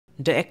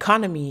The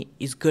economy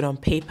is good on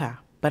paper,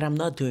 but I'm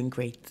not doing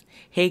great.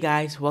 Hey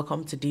guys,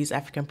 welcome to this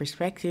African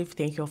Perspective.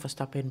 Thank you all for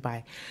stopping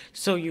by.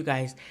 So, you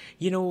guys,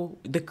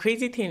 the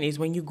crazy thing is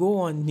when you go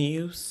on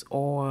news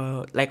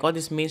or like all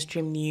this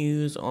mainstream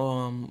news,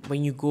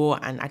 when you go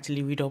and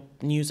actually read up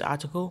news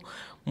article,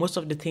 most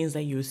of the things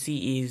that you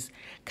see is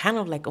kind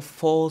of like a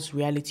false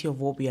reality of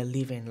what we are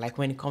living. Like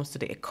when it comes to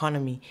the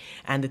economy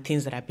and the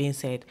things that are being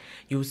said,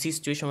 you will see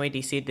situation where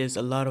they say there's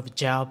a lot of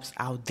jobs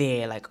out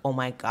there. Like, oh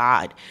my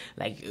God,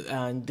 like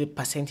the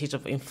percentage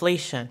of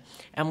inflation,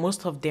 and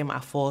most of them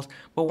are false.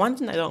 But one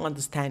thing I don't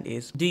understand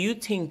is, do you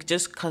think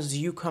just because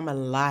you come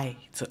and lie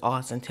to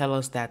us and tell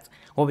us that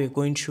what we're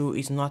going through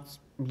is not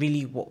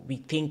really what we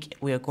think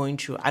we are going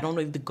through? I don't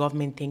know if the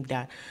government think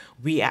that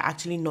we are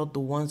actually not the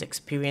ones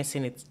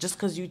experiencing it. Just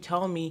because you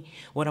tell me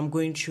what I'm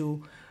going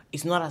through,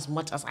 it's not as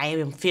much as I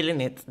am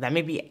feeling it, that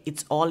maybe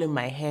it's all in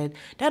my head,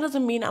 that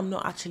doesn't mean I'm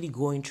not actually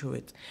going through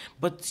it.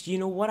 But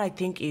what I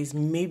think is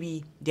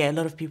maybe there are a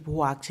lot of people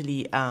who are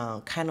actually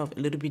kind of a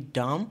little bit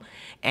dumb,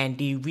 and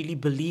they really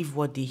believe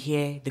what they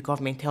hear the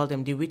government tell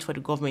them. They wait for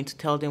the government to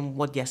tell them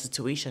what their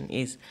situation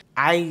is.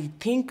 I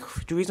think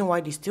the reason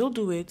why they still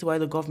do it, why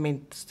the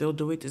government still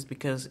do it, is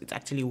because it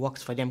actually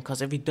works for them.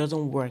 Because if it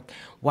doesn't work,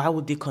 why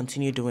would they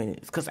continue doing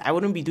it? Because I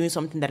wouldn't be doing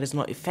something that is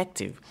not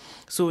effective.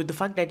 So the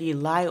fact that they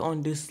lie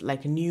on this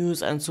like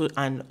news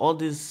and all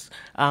these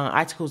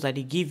articles that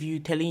they give you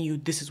telling you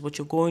this is what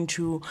you're going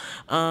through,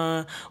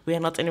 we are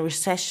not in a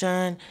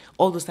recession,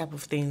 all those type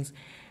of things,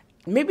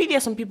 maybe there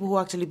are some people who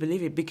actually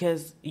believe it,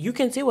 because you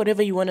can say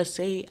whatever you want to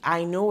say.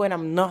 I know when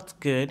I'm not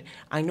good,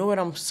 I know when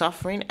I'm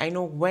suffering, I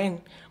know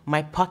when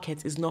my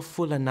pocket is not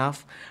full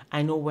enough,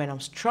 I know when I'm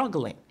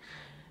struggling.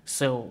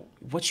 So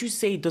what you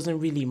say doesn't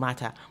really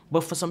matter.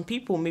 But for some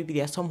people, maybe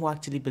there are some who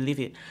actually believe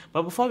it.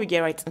 But before we get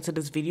right into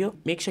this video,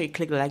 make sure you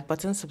click the like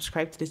button,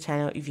 subscribe to the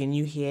channel if you're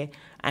new here,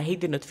 and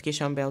hit the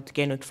notification bell to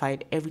get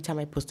notified every time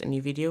I post a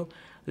new video.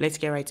 Let's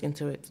get right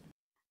into it.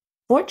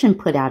 Fortune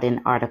put out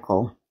an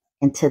article,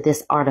 and to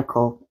this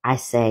article, I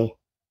say,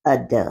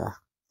 duh.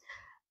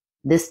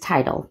 This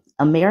title,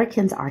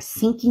 Americans are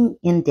sinking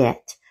in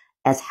debt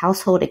as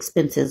household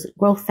expenses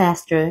grow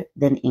faster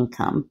than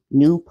income,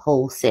 new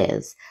poll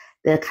says.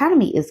 The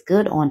economy is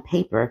good on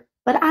paper,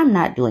 but I'm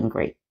not doing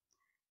great.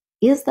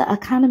 Is the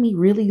economy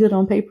really good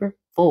on paper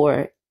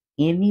for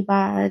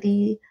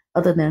anybody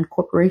other than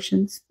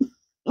corporations?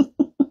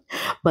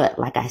 But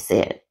like I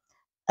said,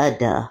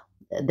 duh.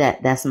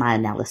 That's my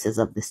analysis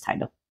of this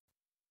title.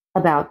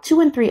 About 2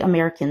 in 3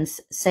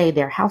 Americans say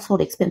their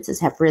household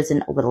expenses have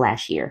risen over the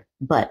last year,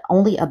 but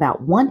only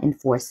about 1 in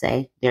 4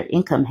 say their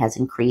income has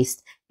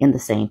increased in the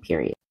same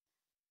period.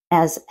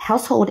 As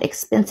household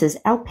expenses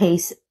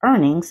outpace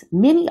earnings,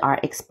 many are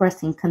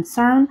expressing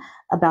concern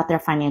about their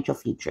financial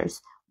futures.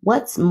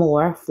 What's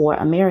more, for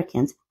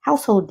Americans,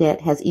 household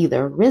debt has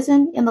either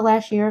risen in the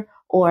last year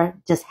or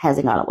just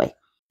hasn't gone away.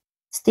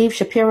 Steve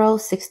Shapiro,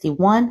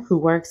 61, who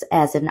works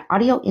as an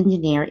audio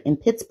engineer in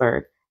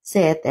Pittsburgh,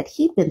 said that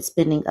he'd been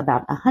spending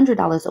about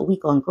 $100 a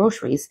week on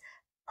groceries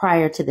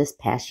prior to this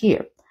past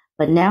year,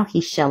 but now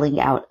he's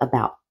shelling out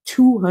about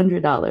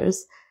 $200.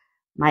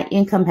 My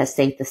income has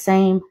stayed the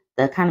same.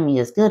 The economy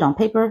is good on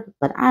paper,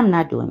 but I'm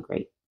not doing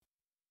great.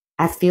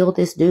 I feel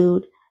this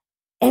dude.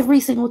 Every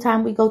single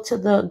time we go to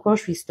the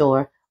grocery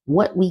store,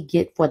 what we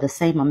get for the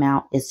same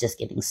amount is just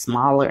getting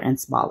smaller and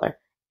smaller.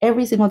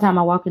 Every single time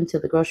I walk into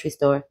the grocery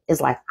store,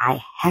 it's like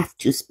I have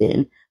to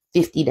spend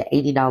 $50 to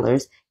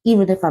 $80,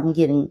 even if I'm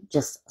getting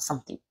just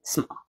something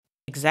small.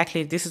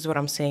 Exactly, this is what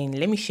I'm saying.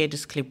 Let me share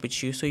this clip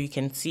with you so you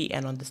can see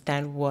and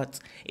understand what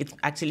it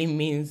actually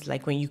means.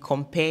 Like when you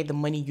compare the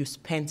money you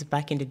spent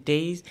back in the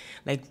days,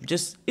 like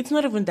just, it's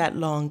not even that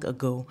long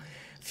ago.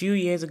 A few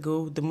years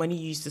ago, the money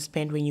you used to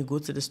spend when you go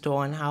to the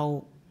store, and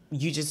how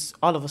you just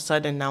all of a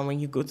sudden now when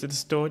you go to the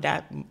store,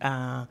 that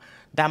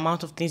the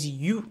amount of things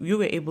you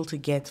were able to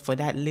get for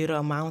that little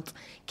amount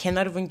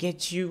cannot even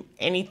get you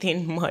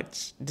anything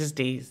much these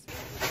days.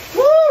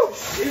 Woo!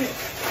 Woo!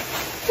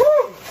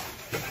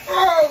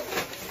 Oh!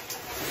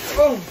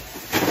 Oh!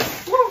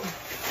 Woo!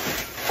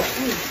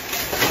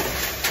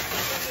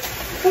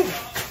 Woo!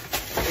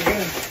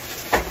 Again.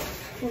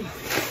 Woo!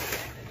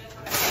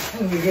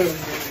 Oh, good.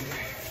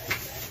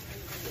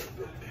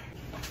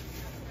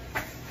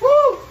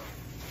 Woo!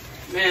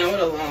 Man, what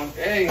a long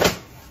day.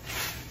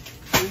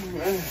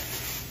 Man.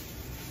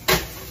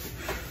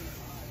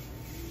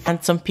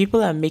 And some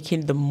people are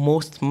making the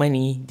most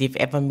money they've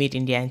ever made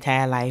in their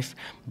entire life,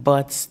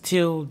 but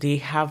still they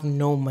have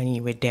no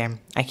money with them.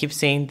 I keep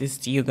saying this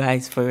to you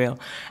guys for real.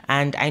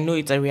 And I know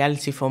it's a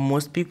reality for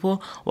most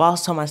people, while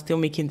some are still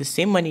making the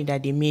same money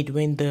that they made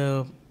when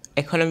the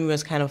economy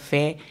was kind of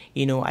fair,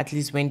 at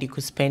least when they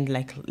could spend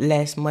like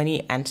less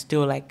money and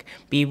still like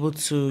be able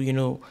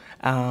to,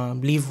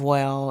 live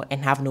well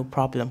and have no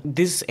problem.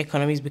 This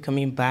economy is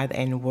becoming bad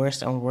and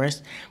worse.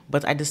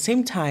 But at the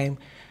same time,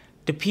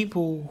 the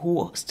people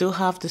who still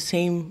have the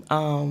same,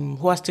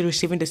 who are still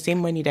receiving the same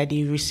money that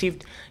they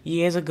received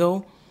years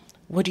ago,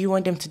 what do you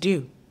want them to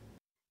do?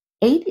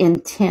 8 in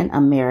 10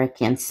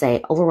 Americans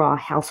say overall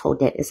household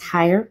debt is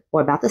higher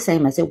or about the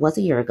same as it was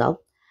a year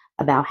ago.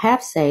 About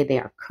half say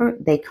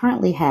they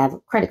currently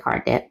have credit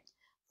card debt.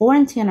 4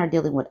 in 10 are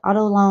dealing with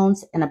auto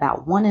loans, and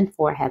about 1 in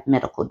 4 have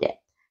medical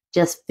debt.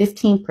 Just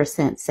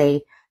 15%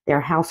 say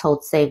their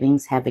household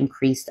savings have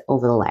increased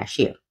over the last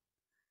year.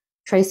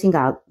 Tracy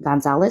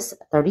Gonzalez,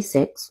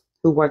 36,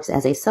 who works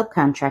as a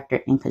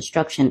subcontractor in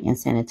construction in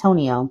San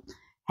Antonio,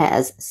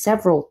 has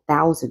several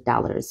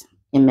 $1,000s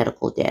in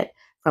medical debt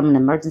from an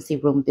emergency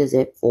room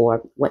visit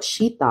for what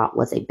she thought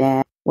was a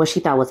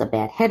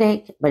bad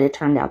headache, but it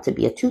turned out to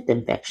be a tooth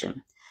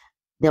infection.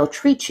 They'll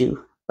treat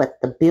you, but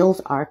the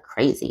bills are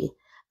crazy.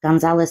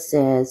 Gonzalez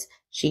says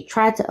she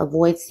tried to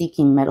avoid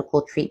seeking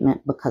medical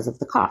treatment because of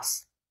the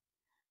costs.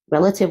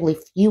 Relatively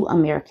few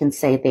Americans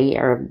say they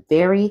are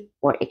very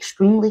or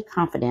extremely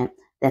confident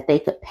that they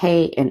could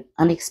pay an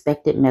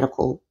unexpected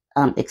medical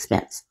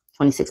expense,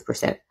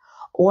 26%,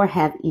 or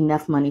have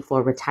enough money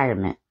for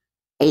retirement,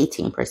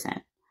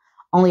 18%.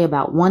 Only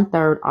about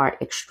 1/3 are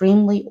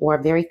extremely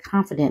or very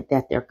confident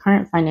that their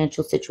current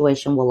financial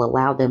situation will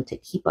allow them to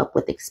keep up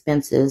with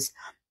expenses,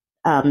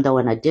 though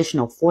an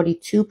additional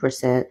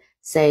 42%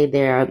 say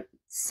they're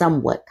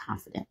somewhat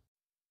confident.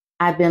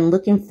 I've been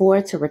looking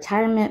forward to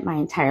retirement my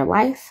entire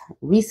life.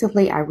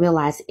 Recently, I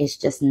realized it's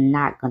just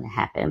not going to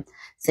happen,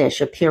 said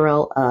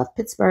Shapiro of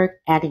Pittsburgh,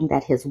 adding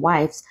that his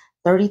wife's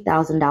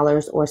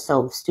 $30,000 or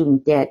so of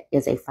student debt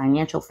is a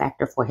financial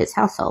factor for his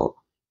household.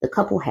 The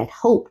couple had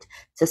hoped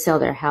to sell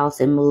their house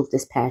and move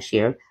this past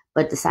year,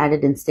 but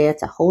decided instead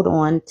to hold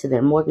on to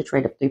their mortgage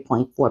rate of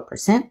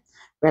 3.4%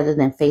 rather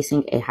than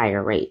facing a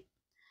higher rate.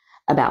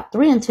 About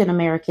 3 in 10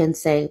 Americans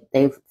say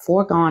they've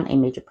foregone a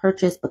major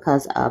purchase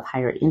because of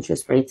higher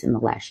interest rates in the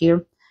last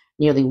year.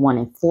 Nearly 1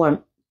 in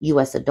 4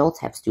 U.S. adults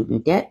have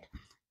student debt,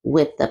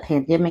 with the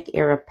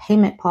pandemic-era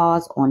payment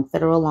pause on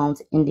federal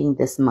loans ending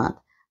this month,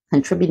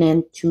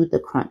 contributing to the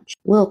crunch.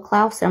 Will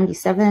Klaus,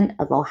 77,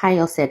 of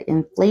Ohio, said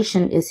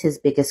inflation is his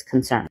biggest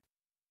concern.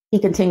 He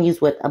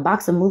continues with a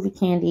box of movie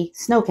candy,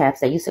 snow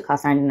caps that used to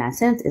cost 99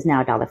 cents is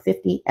now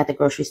 $1.50 at the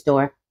grocery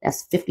store.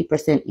 That's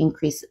 50%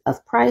 increase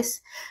of price.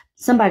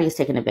 Somebody is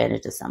taking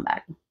advantage of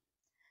somebody.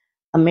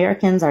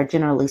 Americans are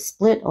generally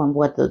split on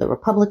whether the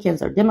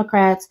Republicans or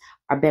Democrats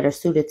are better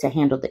suited to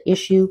handle the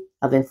issue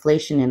of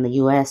inflation in the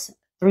U.S.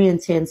 3 in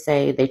 10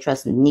 say they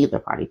trust neither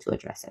party to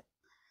address it.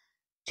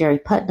 Jerry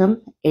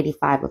Putnam,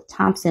 85, of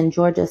Thompson,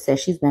 Georgia,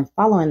 says she's been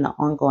following the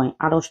ongoing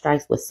auto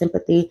strikes with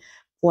sympathy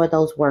for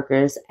those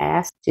workers.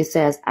 She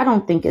says, I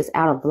don't think it's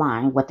out of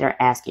line what they're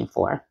asking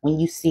for when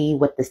you see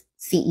what the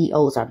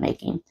CEOs are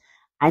making.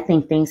 I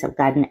think things have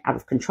gotten out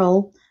of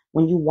control.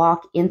 When you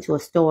walk into a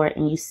store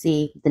and you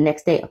see the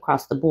next day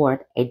across the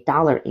board a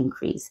dollar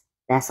increase,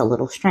 that's a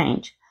little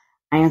strange.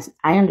 I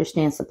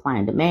understand supply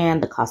and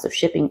demand, the cost of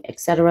shipping,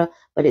 etc.,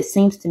 but it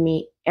seems to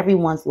me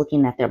everyone's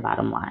looking at their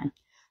bottom line.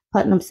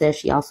 Putnam says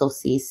she also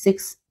sees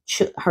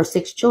her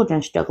six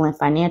children struggling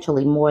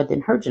financially more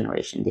than her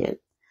generation did.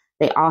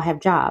 They all have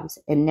jobs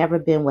and never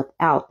been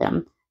without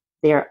them.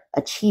 They're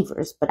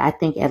achievers, but I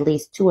think at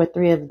least 2 or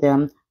 3 of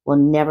them will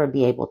never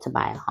be able to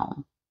buy a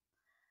home.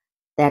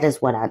 That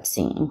is what I'm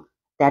seeing.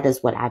 That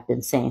is what I've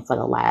been saying for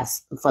the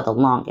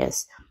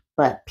longest.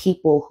 But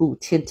people who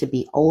tend to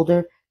be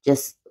older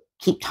just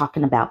keep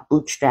talking about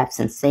bootstraps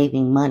and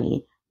saving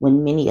money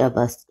when many of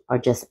us are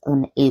just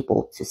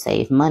unable to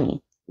save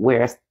money.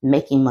 We're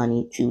making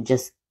money to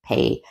just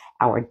pay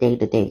our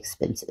day-to-day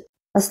expenses.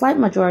 A slight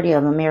majority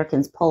of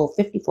Americans polled,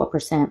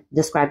 54%,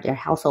 described their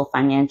household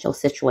financial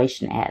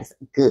situation as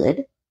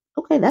good.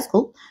 Okay, that's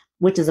cool,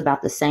 which is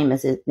about the same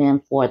as it's been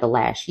for the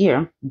last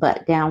year,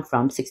 but down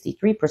from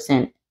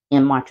 63%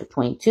 in March of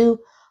 22.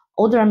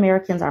 Older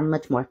Americans are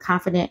much more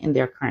confident in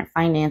their current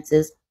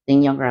finances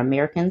than younger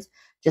Americans.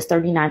 Just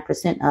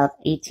 39% of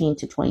 18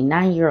 to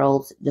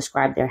 29-year-olds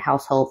describe their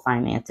household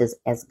finances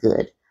as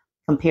good,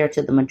 compared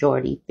to the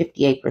majority,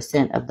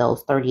 58% of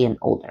those 30 and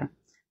older.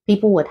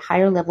 People with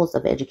higher levels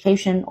of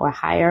education or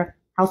higher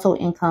household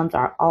incomes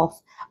are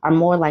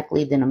more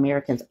likely than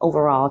Americans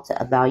overall to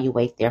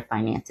evaluate their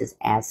finances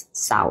as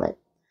solid.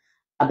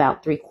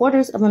 About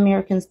 3/4 of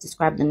Americans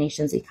describe the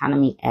nation's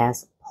economy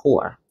as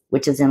poor,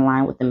 which is in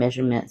line with the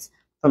measurements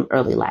from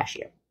early last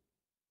year.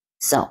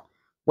 So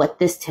what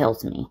this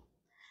tells me,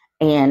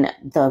 and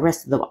the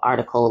rest of the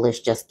article is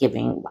just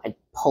giving like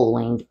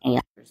polling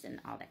answers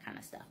and all that kind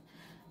of stuff,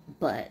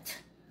 but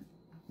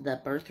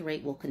the birth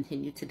rate will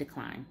continue to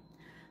decline.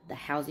 The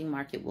housing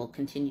market will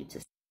continue to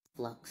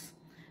flux.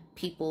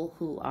 People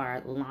who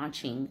are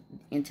launching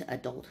into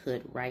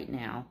adulthood right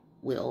now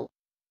will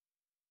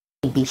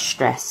be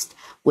stressed,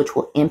 which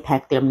will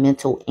impact their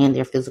mental and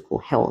their physical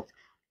health.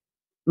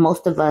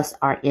 Most of us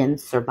are in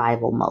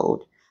survival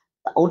mode.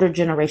 The older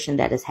generation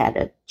that has had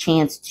a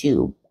chance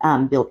to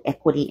build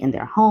equity in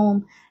their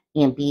home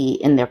and be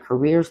in their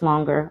careers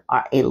longer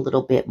are a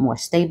little bit more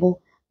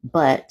stable,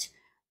 but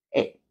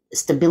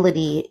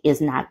stability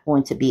is not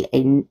going to be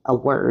a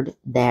word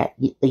that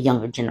the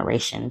younger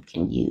generation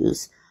can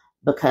use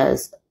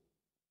because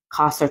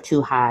costs are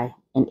too high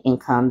and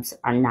incomes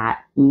are not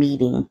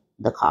meeting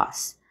the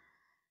costs.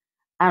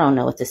 I don't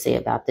know what to say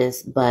about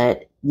this,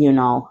 but, you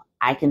know,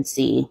 I can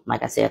see,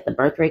 like I said, the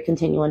birth rate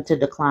continuing to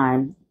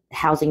decline,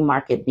 housing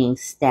market being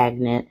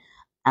stagnant.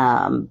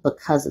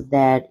 Because of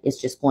that, it's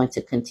just going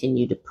to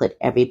continue to put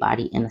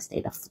everybody in a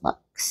state of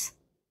flux.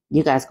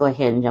 You guys go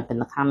ahead and jump in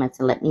the comments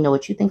and let me know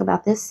what you think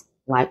about this.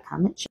 Like,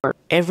 comment, share.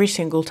 Every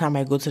single time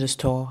I go to the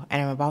store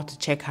and I'm about to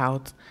check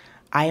out,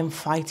 I am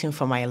fighting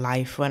for my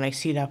life when I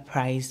see that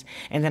price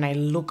and then I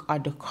look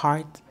at the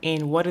cart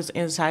and what is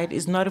inside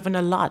is not even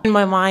a lot. In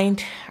my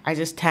mind, I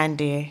just stand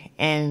there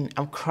and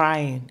I'm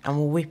crying,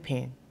 I'm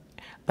weeping.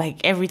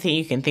 Like everything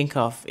you can think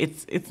of.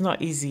 It's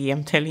not easy,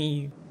 I'm telling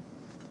you.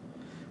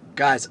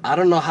 Guys, I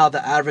don't know how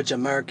the average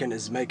American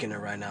is making it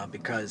right now,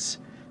 because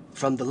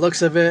from the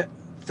looks of it,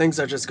 things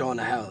are just going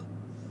to hell.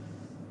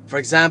 For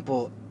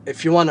example,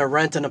 if you want to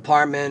rent an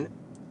apartment,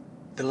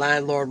 the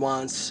landlord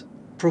wants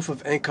proof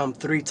of income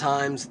 3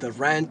 times the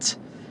rent.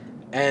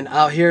 And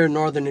out here in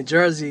northern New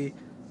Jersey,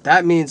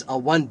 that means a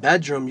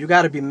 1-bedroom, you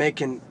got to be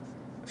making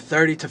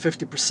 30 to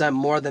 50%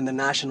 more than the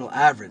national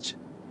average.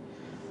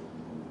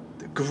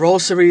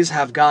 Groceries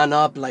have gone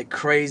up like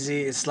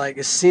crazy. It's like,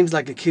 it seems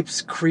like it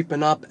keeps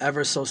creeping up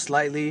ever so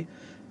slightly,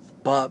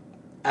 but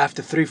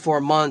after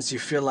 3-4 months you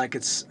feel like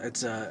it's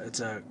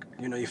a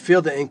you know, you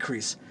feel the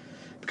increase.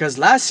 Because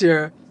last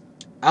year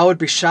I would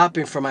be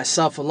shopping for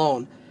myself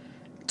alone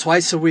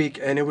twice a week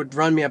and it would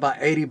run me about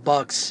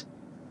 $80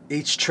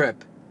 each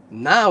trip.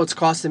 Now it's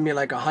costing me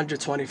like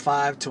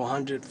 $125 to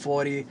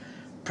 $140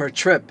 per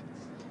trip.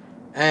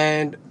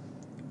 And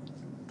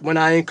when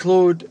I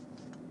include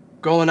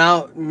going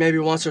out maybe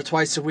once or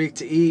twice a week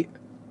to eat,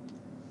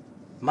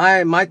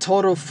 my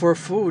total for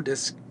food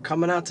is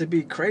coming out to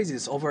be crazy.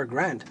 It's over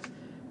 $1,000.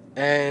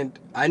 And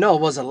I know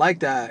it wasn't like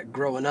that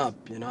growing up,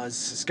 you know,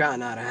 it's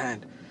gotten out of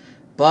hand.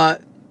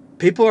 But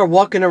people are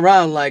walking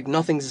around like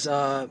nothing's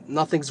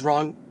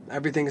wrong,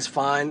 everything is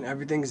fine,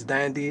 everything is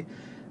dandy.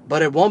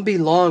 But it won't be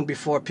long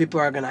before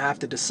people are going to have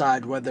to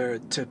decide whether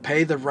to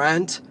pay the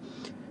rent,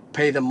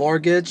 pay the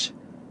mortgage,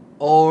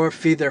 or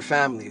feed their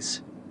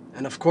families.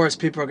 And of course,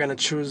 people are going to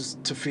choose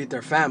to feed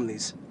their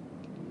families.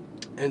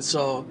 And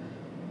so,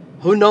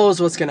 who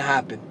knows what's going to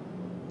happen.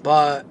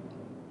 But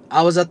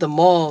I was at the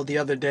mall the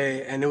other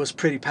day and it was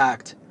pretty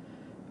packed.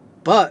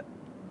 But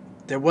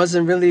there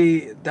wasn't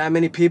really that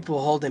many people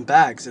holding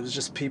bags. It was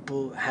just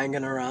people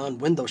hanging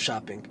around window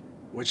shopping,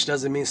 which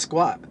doesn't mean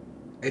squat.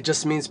 It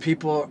just means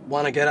people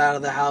want to get out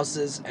of their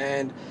houses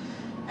and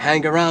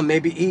hang around,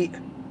 maybe eat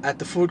at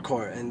the food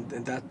court. And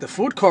that the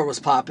food court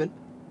was popping,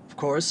 of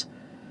course.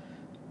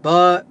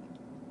 But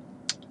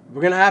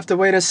we're going to have to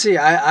wait and see.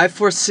 I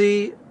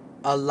foresee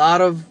a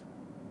lot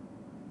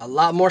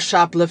more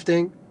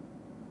shoplifting,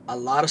 a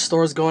lot of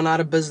stores going out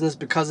of business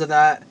because of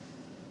that.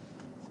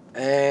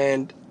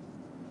 And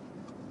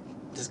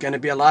there's going to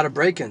be a lot of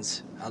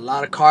break-ins, a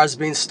lot of cars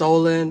being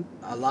stolen,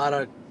 a lot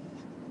of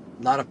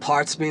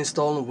parts being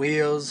stolen,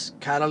 wheels,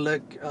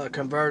 catalytic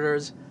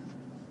converters,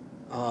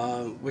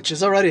 which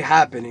is already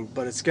happening,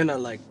 but it's going to,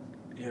 like,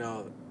 you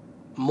know,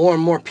 more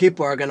and more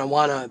people are going to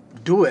want to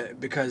do it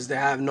because they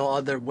have no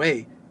other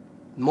way.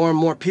 More and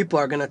more people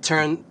are going to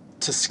turn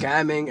to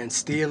scamming and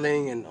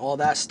stealing and all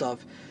that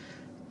stuff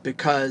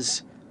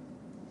because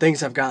things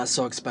have gotten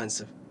so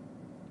expensive.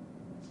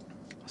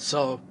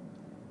 So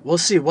we'll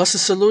see. What's the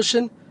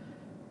solution?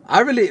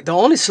 The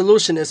only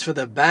solution is for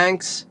the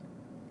banks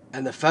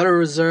and the Federal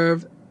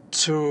Reserve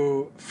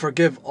to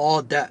forgive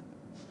all debt.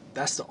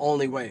 That's the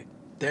only way.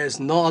 There's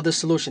no other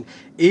solution.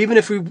 Even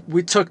if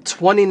we took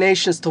 20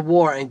 nations to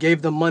war and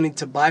gave them money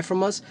to buy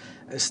from us,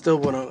 it still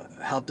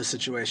wouldn't help the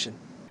situation.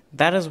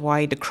 That is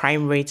why the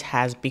crime rate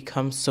has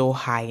become so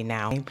high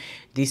now.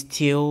 They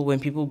steal when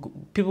people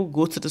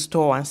go to the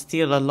store and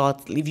steal a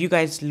lot. If you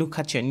guys look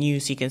at your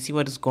news, you can see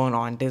what is going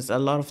on. There's a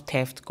lot of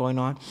theft going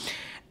on.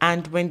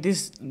 And when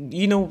this,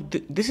 you know,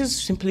 this is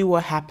simply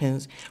what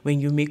happens when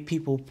you make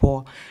people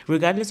poor.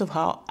 Regardless of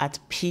how at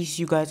peace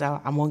you guys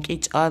are among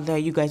each other,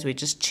 you guys were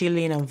just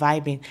chilling and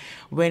vibing.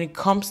 When it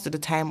comes to the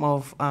time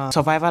of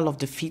survival of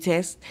the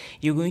fittest,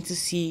 you're going to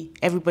see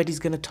everybody's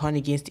going to turn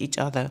against each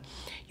other.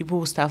 People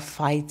will start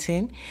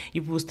fighting.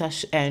 People will start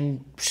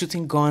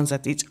shooting guns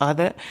at each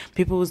other.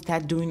 People will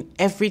start doing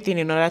everything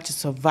in order to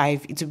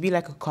survive. It will be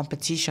like a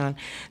competition.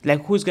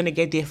 Like, who's going to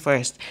get there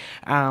first?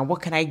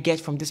 What can I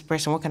get from this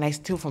person? What can I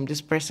steal from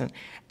this person?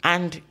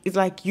 And it's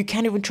like you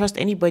can't even trust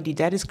anybody.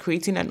 That is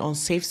creating an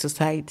unsafe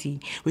society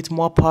with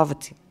more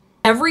poverty.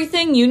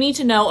 Everything you need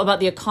to know about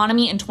the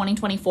economy in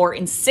 2024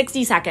 in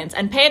 60 seconds.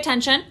 And pay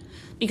attention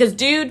because,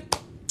 dude,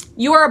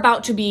 you are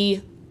about to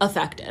be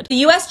affected.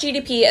 The US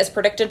GDP is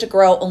predicted to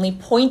grow only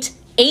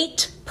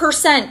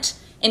 0.8%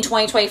 in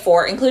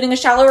 2024, including a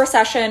shallow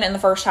recession in the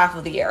first half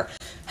of the year.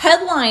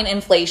 Headline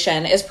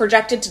inflation is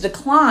projected to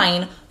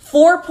decline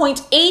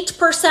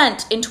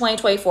 4.8% in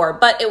 2024,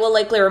 but it will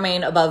likely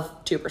remain above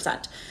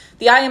 2%.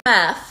 The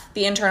IMF,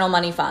 the Internal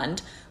Money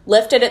Fund,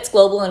 lifted its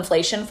global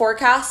inflation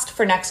forecast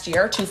for next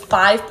year to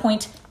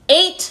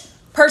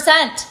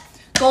 5.8%.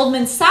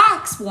 Goldman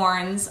Sachs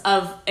warns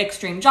of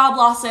extreme job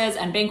losses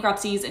and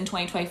bankruptcies in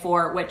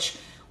 2024, which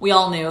we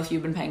all knew if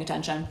you've been paying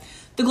attention.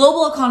 The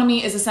global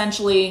economy is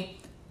essentially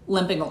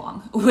limping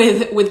along,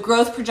 with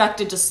growth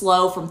projected to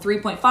slow from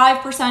 3.5%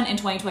 in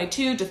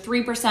 2022 to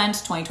 3%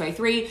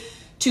 2023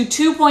 to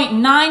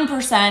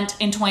 2.9%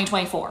 in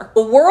 2024.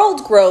 The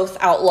world growth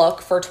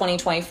outlook for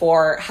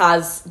 2024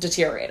 has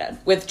deteriorated,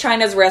 with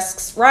China's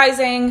risks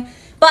rising,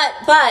 but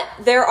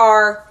there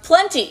are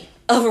plenty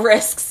of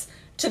risks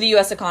to the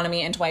US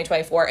economy in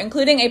 2024,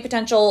 including a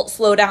potential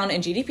slowdown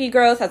in GDP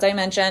growth, as I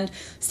mentioned,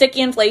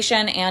 sticky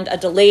inflation, and a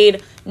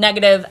delayed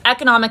negative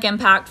economic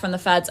impact from the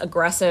Fed's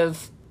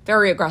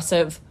very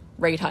aggressive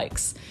rate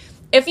hikes.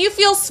 If you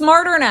feel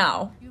smarter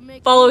now,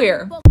 follow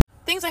here.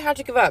 Things I had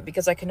to give up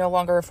because I can no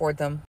longer afford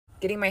them.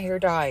 Getting my hair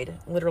dyed,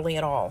 literally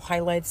at all.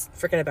 Highlights,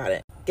 forget about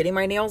it. Getting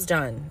my nails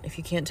done, if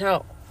you can't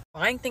tell.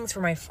 Buying things for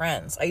my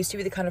friends. I used to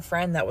be the kind of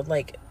friend that would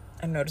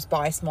just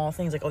buy small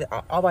things, like,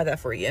 oh, I'll buy that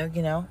for you,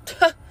 you know?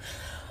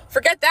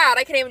 Forget that.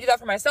 I can't even do that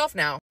for myself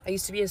now. I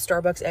used to be at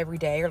Starbucks every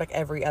day or like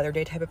every other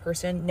day type of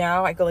person.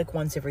 Now I go like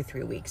once every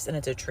 3 weeks and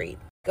it's a treat.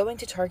 Going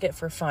to Target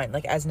for fun,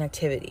 like as an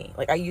activity.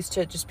 Like I used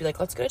to just be like,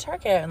 let's go to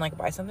Target and like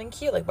buy something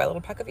cute, like buy a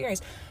little pack of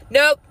earrings.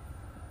 Nope.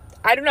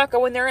 I do not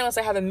go in there unless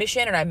I have a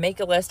mission and I make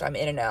a list. I'm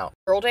in and out.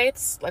 Girl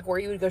dates, like where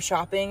you would go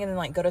shopping and then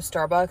like go to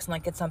Starbucks and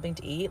like get something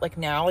to eat. Like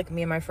now, like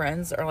me and my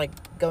friends are like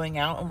going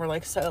out and we're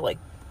like, so like,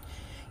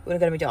 you want to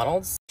go to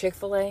McDonald's?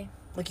 Chick-fil-A?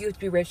 Like, you have to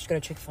be rich to go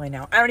to Chick-fil-A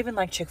now. I don't even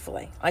like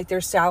Chick-fil-A. Like, their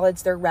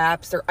salads, their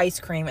wraps, their ice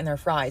cream, and their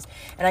fries.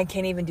 And I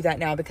can't even do that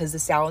now because the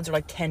salads are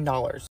like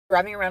 $10.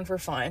 Driving around for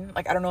fun.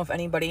 Like, I don't know if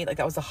anybody, like,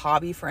 that was a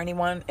hobby for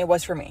anyone. It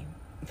was for me,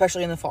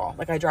 especially in the fall.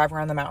 Like, I drive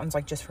around the mountains,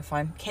 like, just for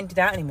fun. Can't do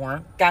that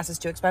anymore. Gas is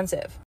too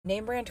expensive.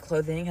 Name brand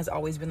clothing has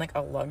always been, like,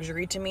 a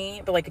luxury to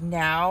me. But, like,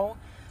 now,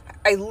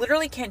 I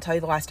literally can't tell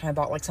you the last time I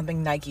bought like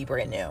something Nike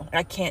brand new.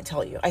 I can't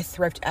tell you. I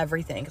thrift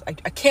everything. I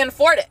can't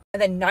afford it.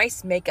 And then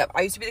nice makeup.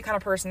 I used to be the kind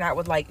of person that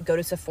would like go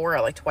to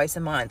Sephora like twice a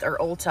month or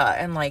Ulta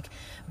and like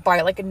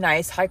buy like a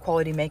nice high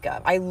quality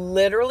makeup. I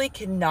literally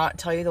cannot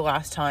tell you the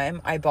last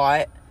time I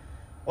bought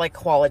like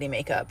quality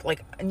makeup.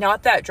 Like,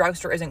 not that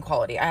drugstore isn't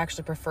quality. I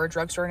actually prefer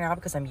drugstore now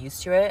because I'm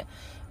used to it.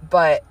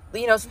 But,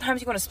 you know,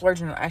 sometimes you want to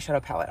splurge on an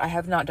eyeshadow palette. I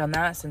have not done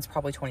that since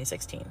probably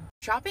 2016.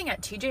 Shopping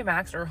at TJ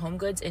Maxx or Home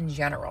Goods in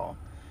general.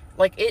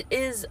 Like, it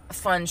is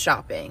fun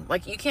shopping.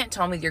 Like, you can't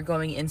tell me you're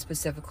going in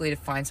specifically to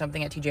find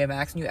something at TJ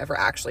Maxx and you ever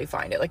actually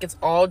find it. Like, it's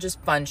all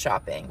just fun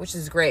shopping, which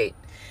is great.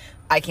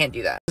 I can't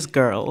do that.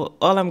 Girl,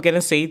 all I'm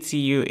gonna say to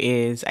you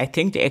is I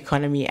think the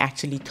economy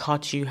actually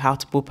taught you how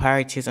to put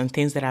priorities on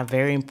things that are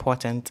very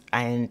important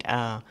and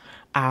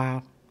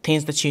are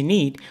things that you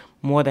need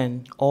more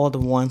than all the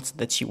ones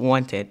that you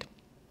wanted.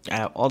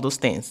 All those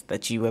things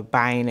that you were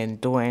buying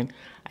and doing.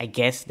 I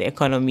guess the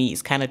economy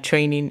is kind of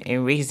training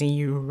and raising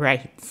you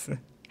right.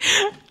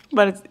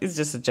 But it's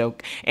just a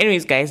joke.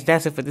 Anyways, guys,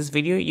 that's it for this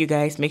video. You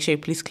guys, make sure you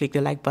please click the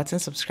like button,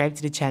 subscribe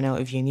to the channel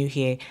if you're new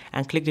here,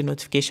 and click the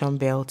notification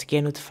bell to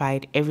get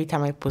notified every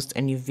time I post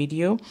a new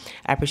video.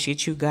 I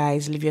appreciate you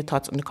guys. Leave your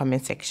thoughts in the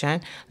comment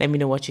section. Let me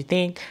know what you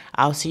think.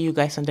 I'll see you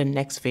guys on the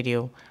next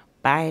video.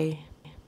 Bye.